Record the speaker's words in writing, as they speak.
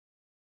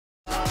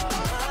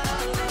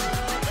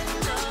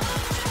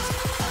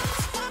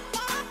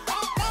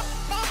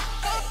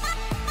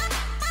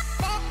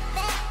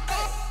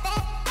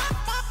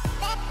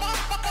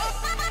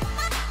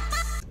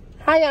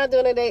How y'all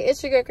doing today?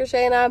 It's your girl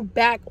Crochet and I'm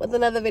back with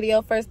another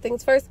video. First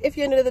things first, if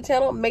you're new to the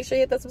channel, make sure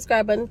you hit that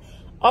subscribe button.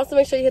 Also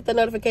make sure you hit the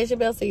notification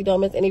bell so you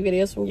don't miss any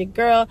videos from your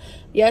girl.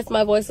 Yes,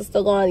 my voice is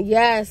still gone.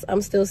 Yes,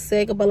 I'm still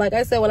sick, but like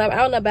I said, when I'm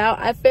out and about,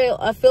 I feel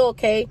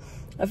okay.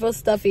 I feel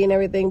stuffy and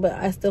everything, but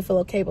I still feel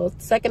okay. But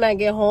the second I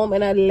get home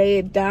and I lay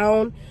it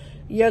down,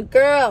 your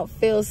girl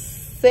feels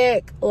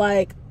sick.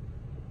 Like,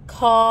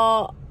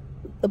 call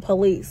the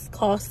police,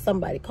 call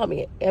somebody, call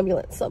me an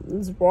ambulance,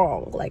 something's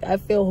wrong. Like, I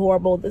feel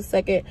horrible the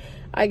second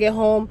I get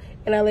home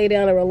and I lay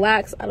down and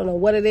relax. I don't know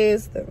what it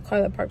is. The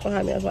car that parked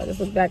behind me, that's why I just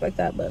look back like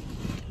that. But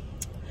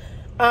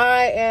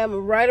I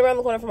am right around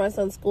the corner from my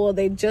son's school.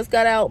 They just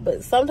got out,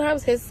 but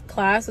sometimes his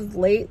class is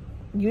late.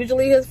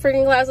 Usually his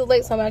freaking class is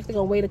late, so I'm actually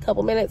gonna wait a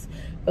couple minutes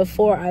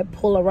before I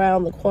pull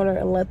around the corner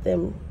and let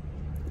them,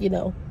 you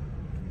know,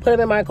 put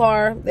them in my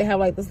car. They have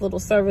like this little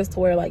service to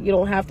where like you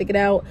don't have to get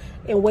out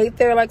and wait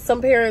there like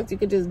some parents. You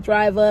could just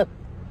drive up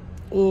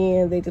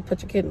and they just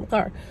put your kid in the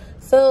car.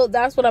 So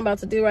that's what I'm about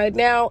to do right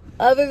now.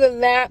 Other than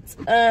that,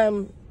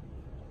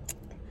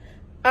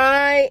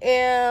 I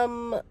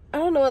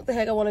don't know what the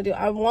heck I want to do.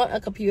 I want a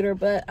computer,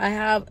 but I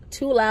have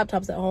two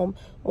laptops at home.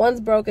 One's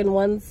broken,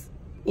 one's,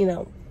 you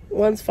know,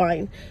 one's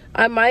fine.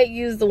 I might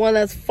use the one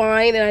that's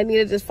fine and I need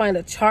to just find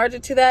a charger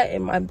to that,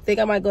 and I think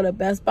I might go to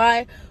Best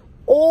Buy.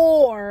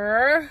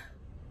 Or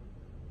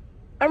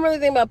I'm really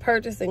thinking about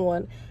purchasing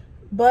one,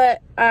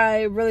 but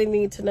I really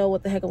need to know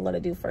what the heck I'm going to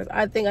do first.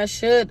 I think I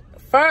should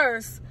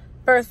first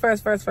find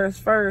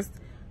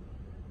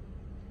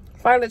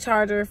a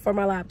charger for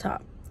my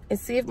laptop and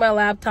see if my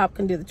laptop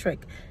can do the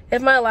trick.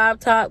 If my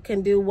laptop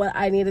can do what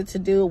I needed to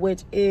do,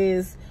 which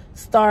is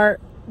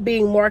start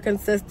being more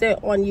consistent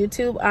on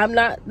YouTube. I'm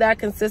not that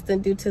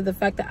consistent due to the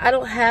fact that I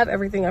don't have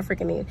everything I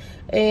freaking need.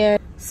 And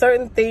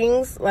certain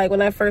things, like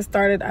when I first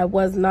started, I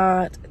was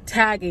not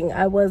tagging.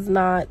 I was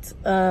not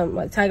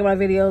like tagging my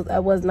videos. I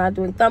was not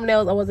doing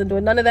thumbnails. I wasn't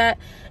doing none of that.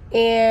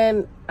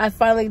 And I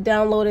finally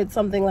downloaded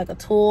something like a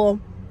tool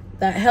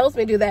that helps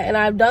me do that. And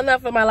I've done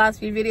that for my last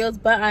few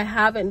videos, but I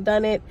haven't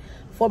done it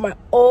for my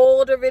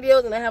older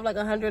videos. And I have like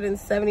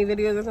 170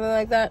 videos or something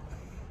like that.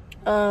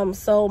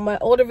 So my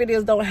older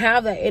videos don't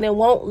have that, and it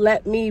won't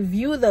let me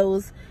view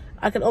those.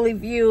 I can only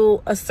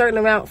view a certain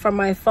amount from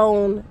my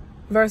phone,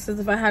 versus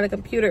if I had a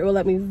computer, it will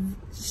let me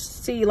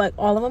see like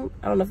all of them.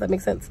 I don't know if that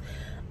makes sense.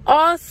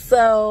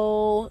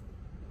 Also,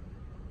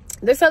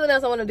 there's something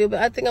else I want to do,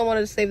 but I think I wanted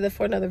to save that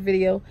for another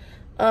video.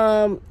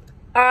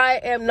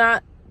 I am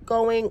not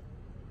going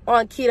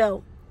on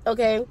keto,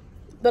 okay?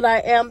 But I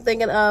am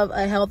thinking of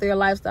a healthier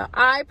lifestyle.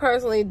 I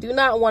personally do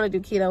not want to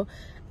do keto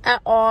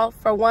at all.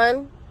 For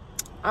one,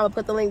 I'm gonna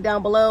put the link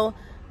down below.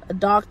 A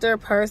doctor,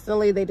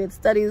 personally, they did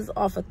studies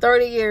off of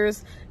 30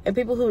 years, and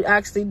people who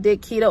actually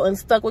did keto and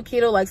stuck with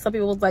keto, like some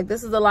people was like,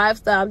 this is a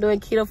lifestyle, I'm doing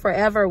keto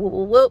forever, whoop,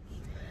 whoop, whoop.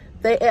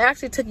 It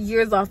actually took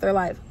years off their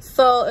life.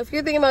 So if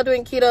you're thinking about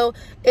doing keto,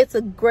 it's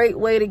a great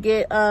way to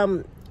get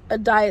a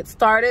diet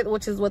started,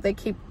 which is what they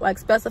keep like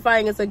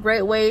specifying. It's a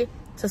great way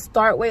to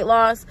start weight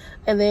loss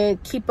and then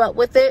keep up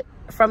with it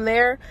from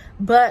there.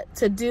 But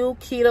to do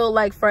keto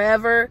like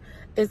forever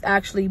is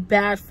actually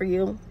bad for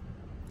you.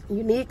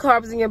 You need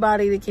carbs in your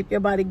body to keep your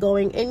body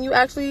going, and you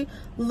actually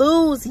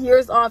lose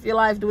years off your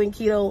life doing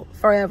keto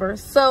forever.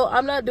 So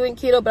I'm not doing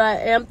keto, but I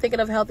am thinking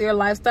of healthier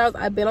lifestyles.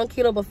 I've been on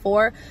keto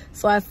before,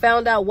 so I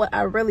found out what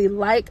I really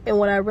like and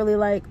what I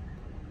really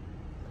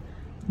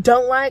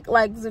don't like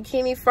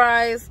zucchini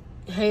fries,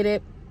 hate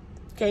it,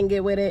 can't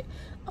get with it.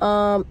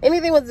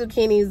 Anything with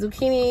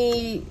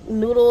zucchini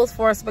noodles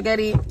for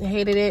spaghetti,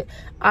 hated it.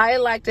 I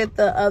liked it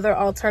the other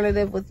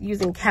alternative with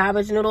using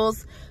cabbage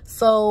noodles.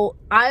 So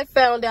I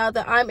found out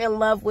that I'm in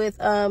love with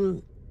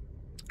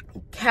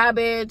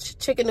cabbage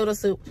chicken noodle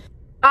soup.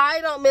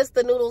 I don't miss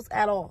the noodles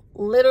at all.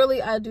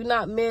 Literally, I do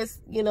not miss,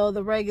 you know,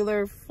 the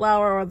regular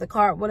flour or the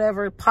carb,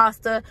 whatever,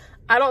 pasta.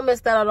 I don't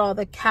miss that at all.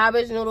 The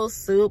cabbage noodle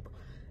soup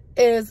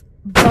is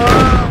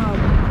bomb.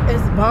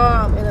 It's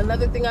bomb. And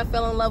another thing I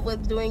fell in love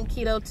with doing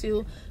keto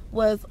too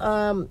was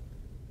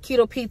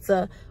keto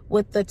pizza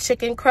with the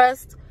chicken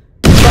crust.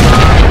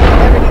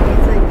 Everything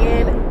pizza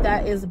again,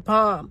 that is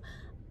bomb.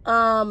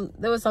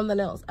 There was something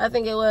else. I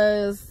think it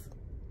was,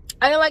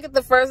 I didn't like it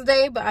the first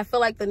day, but I feel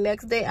like the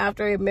next day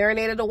after it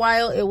marinated a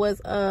while, it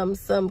was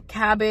some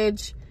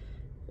cabbage,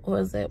 what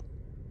was it?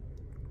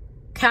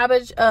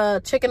 Cabbage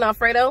chicken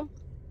Alfredo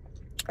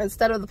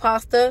instead of the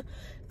pasta.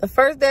 The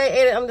first day I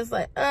ate it, I'm just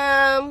like,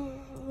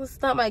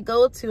 it's not my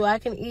go-to. I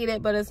can eat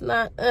it, but it's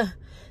not. Then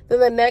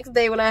the next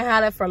day when I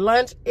had it for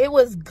lunch, it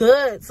was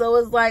good. So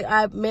it was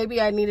like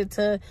maybe I needed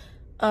to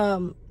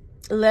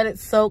let it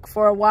soak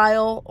for a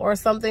while or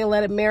something,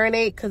 let it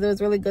marinate, because it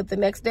was really good the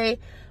next day.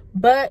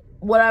 But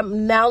what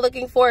I'm now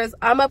looking for is,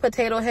 I'm a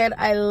potato head.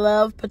 I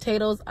love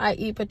potatoes. I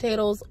eat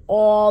potatoes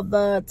all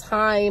the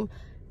time,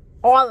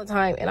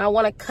 and I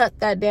want to cut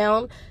that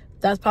down.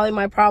 That's probably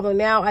my problem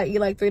now. I eat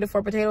like 3 to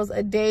 4 potatoes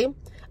a day.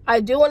 I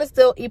do want to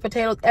still eat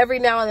potatoes every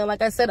now and then.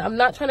 Like I said, I'm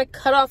not trying to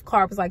cut off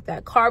carbs like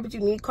that. Carbs,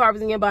 you need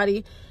carbs in your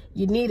body.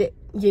 You need it.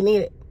 You need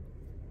it.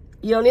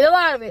 You don't need a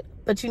lot of it,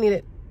 but you need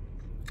it.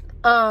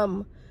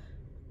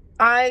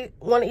 I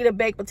want to eat a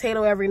baked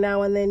potato every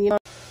now and then, you know.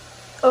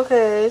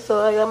 Okay,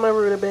 so I got my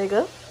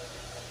rutabaga.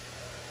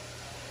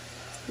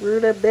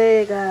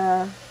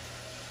 Rutabaga.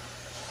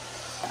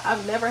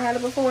 I've never had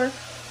it before,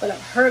 but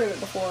I've heard of it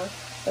before.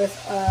 But it's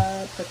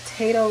a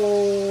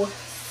potato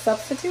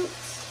substitute,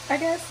 I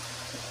guess.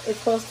 It's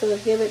supposed to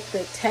give it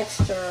the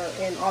texture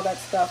and all that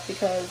stuff,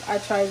 because I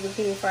tried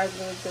zucchini fries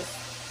and it was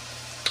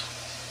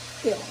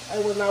just, you know,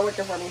 it was not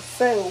working for me.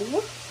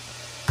 So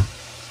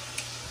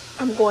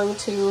I'm going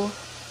to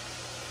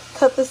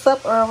cut this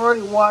up, or I've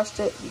already washed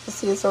it. You can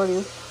see it's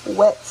already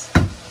wet.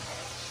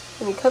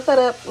 Let me cut that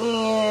up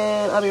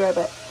and I'll be right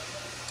back.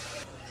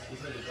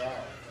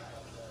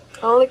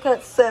 I only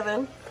cut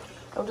 7.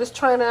 I'm just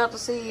trying it out to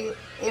see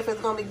if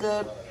it's gonna be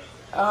good.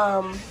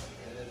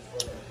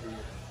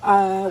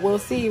 We'll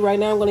see. Right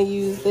now I'm gonna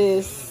use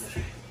this,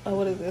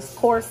 what is this,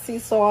 coarse sea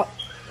salt,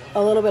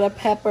 a little bit of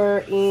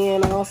pepper,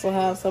 and I also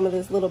have some of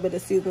this little bit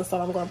of seasoning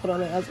salt I'm gonna put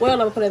on it as well. I'm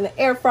gonna put it in the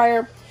air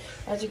fryer.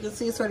 As you can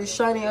see, it's already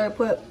shiny. I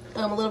put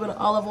a little bit of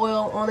olive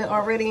oil on it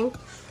already.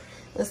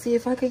 Let's see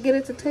if I can get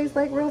it to taste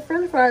like real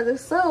French fries. If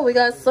so, we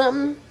got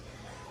something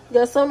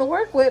to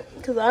work with,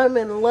 because I'm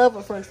in love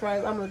with French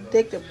fries. I'm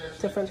addicted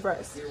to French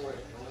fries.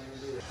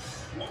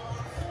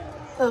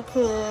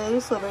 Okay,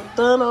 so they're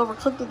done.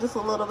 Overcooked it just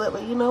a little bit,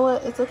 but you know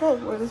what? It's okay.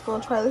 We're just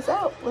gonna try this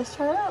out. Let's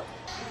try it out.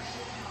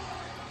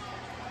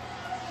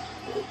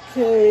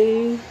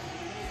 Okay.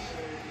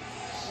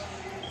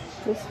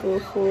 Let's go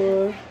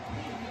for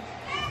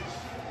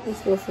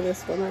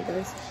this one, I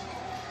guess.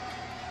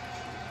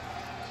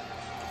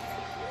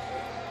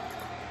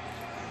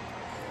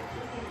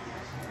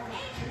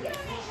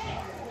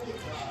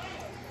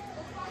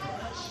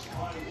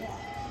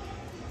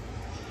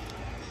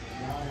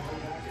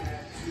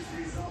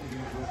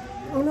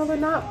 Oh no, they're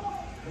not.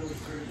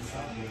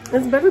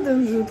 It's better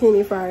than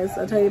zucchini fries,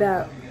 I'll tell you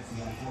that.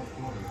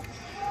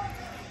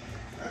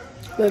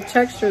 The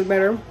texture is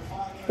better,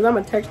 because I'm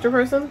a texture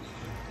person.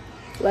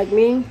 Like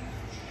me,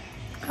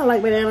 I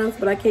like bananas,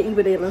 but I can't eat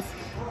bananas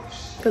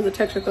because the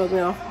texture throws me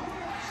off.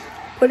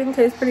 Pudding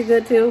tastes pretty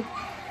good too.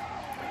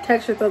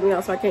 Texture throws me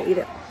off, so I can't eat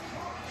it.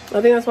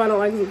 I think that's why I don't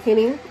like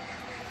zucchini,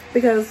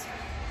 because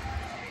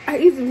I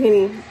eat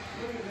zucchini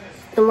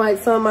and like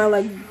some of my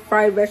like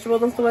fried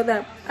vegetables and stuff like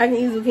that. I can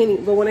eat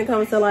zucchini, but when it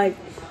comes to like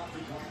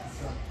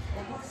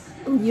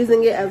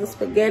using it as a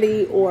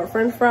spaghetti or a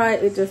French fry,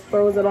 it just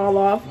throws it all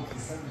off.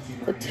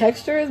 The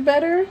texture is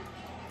better,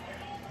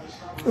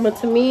 but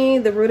to me,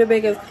 the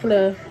rutabaga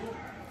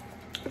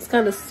is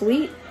kind of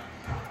sweet.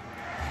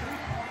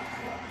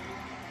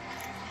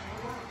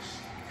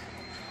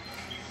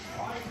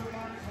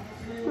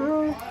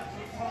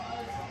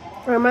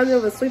 It reminds me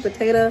of a sweet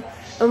potato.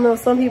 I don't know if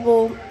some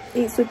people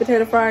eat sweet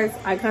potato fries.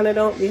 I kind of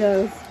don't,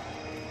 because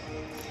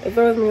it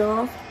throws me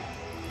off.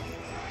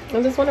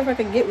 I just wonder if I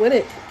could get with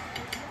it.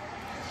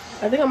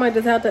 I think I might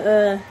just have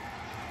to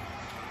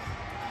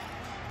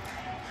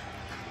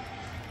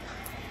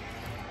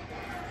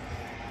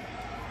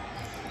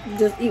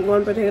just eat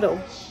one potato.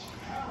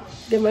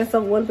 Give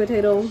myself one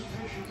potato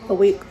a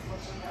week.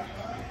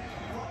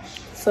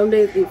 Some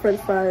days eat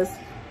French fries.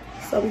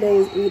 Some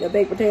days eat a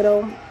baked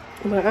potato.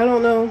 But I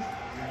don't know.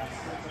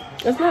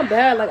 It's not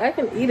bad. Like, I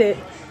can eat it.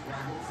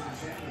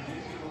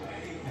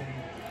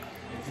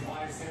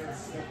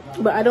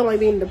 But I don't like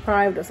being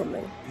deprived of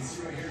something.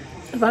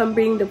 If I'm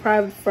being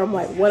deprived from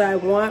like what I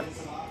want,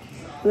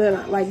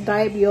 then like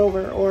diet be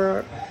over,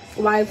 or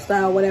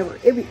lifestyle, whatever,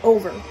 it be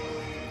over.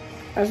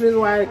 That's the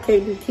reason why I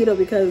can't do keto,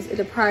 because it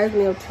deprives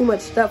me of too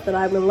much stuff that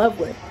I'm in love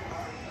with.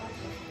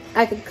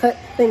 I can cut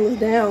things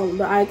down,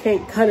 but I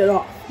can't cut it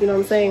off. You know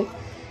what I'm saying?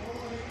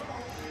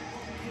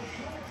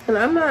 And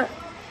I'm not,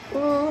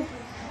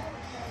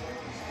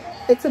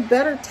 it's a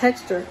better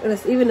texture, and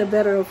it's even a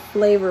better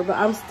flavor, but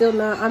I'm still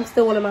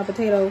wanting my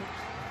potato.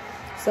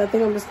 So I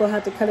think I'm just gonna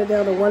have to cut it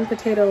down to one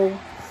potato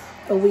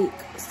a week.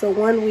 So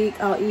 1 week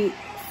I'll eat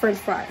French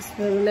fries.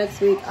 Then the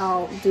next week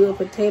I'll do a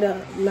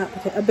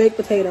baked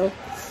potato.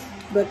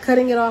 But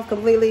cutting it off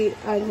completely,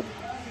 I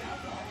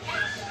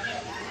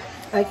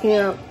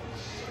can't.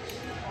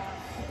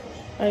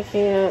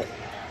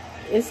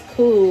 It's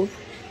cool,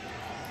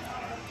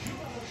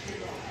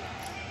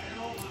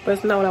 but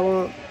it's not what I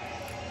want.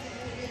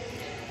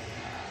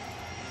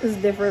 It's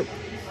different.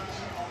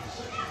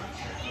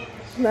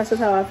 And that's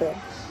just how I feel.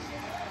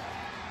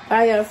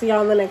 Alright, y'all. See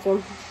y'all in the next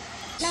one.